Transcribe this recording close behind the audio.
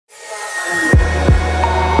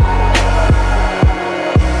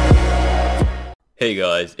Hey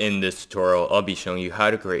guys, in this tutorial I'll be showing you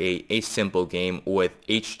how to create a simple game with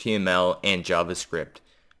HTML and JavaScript.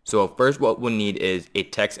 So first what we'll need is a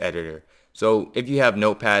text editor. So if you have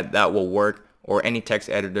Notepad, that will work, or any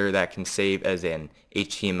text editor that can save as an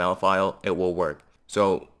HTML file, it will work.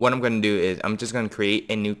 So what I'm going to do is I'm just going to create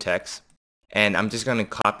a new text, and I'm just going to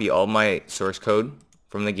copy all my source code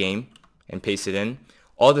from the game and paste it in.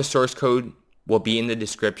 All the source code will be in the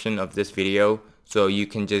description of this video, so you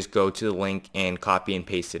can just go to the link and copy and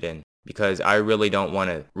paste it in, because I really don't want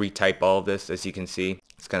to retype all of this. As you can see,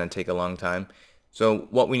 it's going to take a long time. So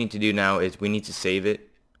what we need to do now is we need to save it.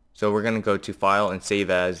 So we're going to go to File and Save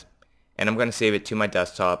As, and I'm going to save it to my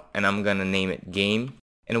desktop, and I'm going to name it Game.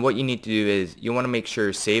 And what you need to do is you want to make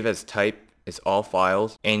sure Save As Type is all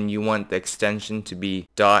files, and you want the extension to be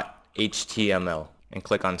 .html, and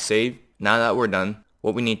click on Save. Now that we're done,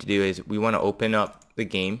 what we need to do is we want to open up the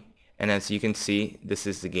game. And as you can see, this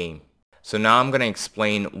is the game. So now I'm going to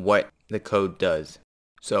explain what the code does.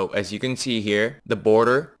 So as you can see here, the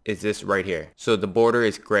border is this right here. So the border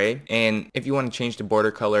is gray, and if you want to change the border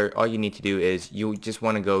color, all you need to do is you just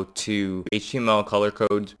want to go to HTML color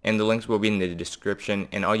codes, and the links will be in the description,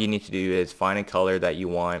 and all you need to do is find a color that you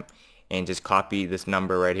want and just copy this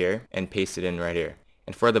number right here and paste it in right here.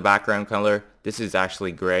 And for the background color, this is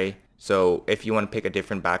actually gray. So if you want to pick a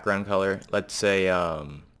different background color, let's say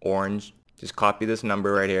orange, just copy this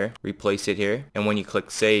number right here, replace it here, and when you click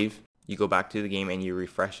save, you go back to the game and you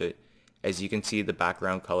refresh it. As you can see, the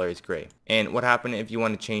background color is gray. And what happened if you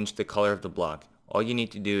want to change the color of the block? All you need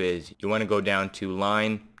to do is you want to go down to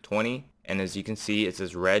line 20, and as you can see, it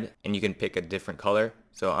says red, and you can pick a different color.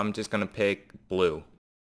 So I'm just going to pick blue.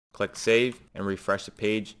 Click save and refresh the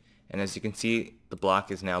page, and as you can see, the block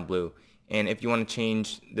is now blue. And if you want to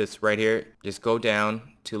change this right here, just go down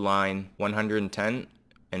to line 110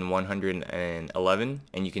 and 111,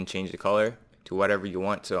 and you can change the color to whatever you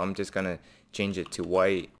want. So I'm just gonna change it to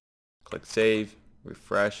white. Click save,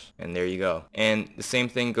 refresh, and there you go. And the same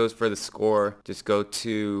thing goes for the score. Just go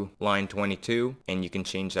to line 22 and you can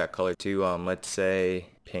change that color to let's say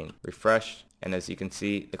pink. Refresh, and as you can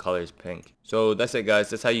see, the color is pink. So that's it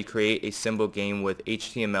guys, that's how you create a simple game with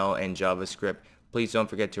HTML and JavaScript. Please don't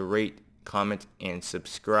forget to rate, comment, and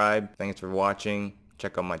subscribe. Thanks for watching.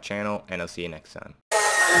 Check out my channel, and I'll see you next time.